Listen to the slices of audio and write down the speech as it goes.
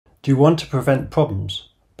Do you want to prevent problems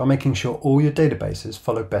by making sure all your databases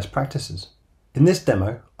follow best practices? In this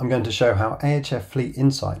demo, I'm going to show how AHF Fleet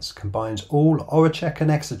Insights combines all Orachk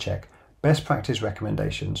and Exachk best practice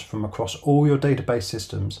recommendations from across all your database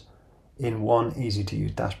systems in one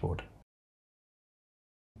easy-to-use dashboard.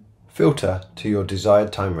 Filter to your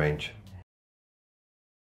desired time range.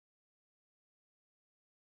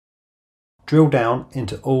 Drill down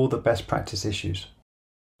into all the best practice issues.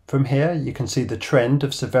 From here, you can see the trend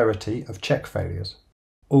of severity of check failures.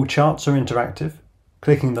 All charts are interactive.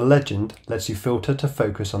 Clicking the legend lets you filter to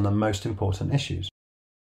focus on the most important issues.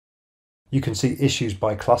 You can see issues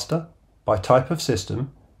by cluster, by type of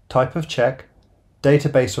system, type of check,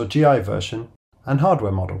 database or GI version, and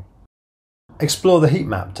hardware model. Explore the heat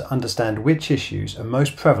map to understand which issues are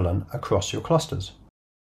most prevalent across your clusters.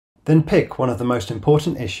 Then pick one of the most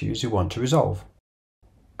important issues you want to resolve.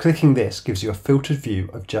 Clicking this gives you a filtered view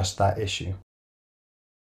of just that issue.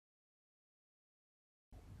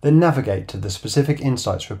 Then navigate to the specific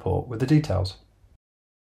insights report with the details.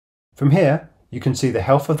 From here, you can see the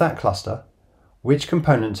health of that cluster, which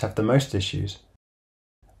components have the most issues,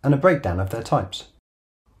 and a breakdown of their types.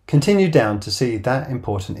 Continue down to see that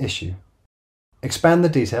important issue. Expand the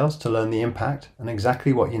details to learn the impact and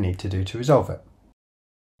exactly what you need to do to resolve it.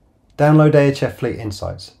 Download AHF Fleet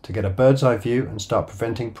Insights to get a bird's eye view and start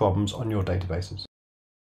preventing problems on your databases.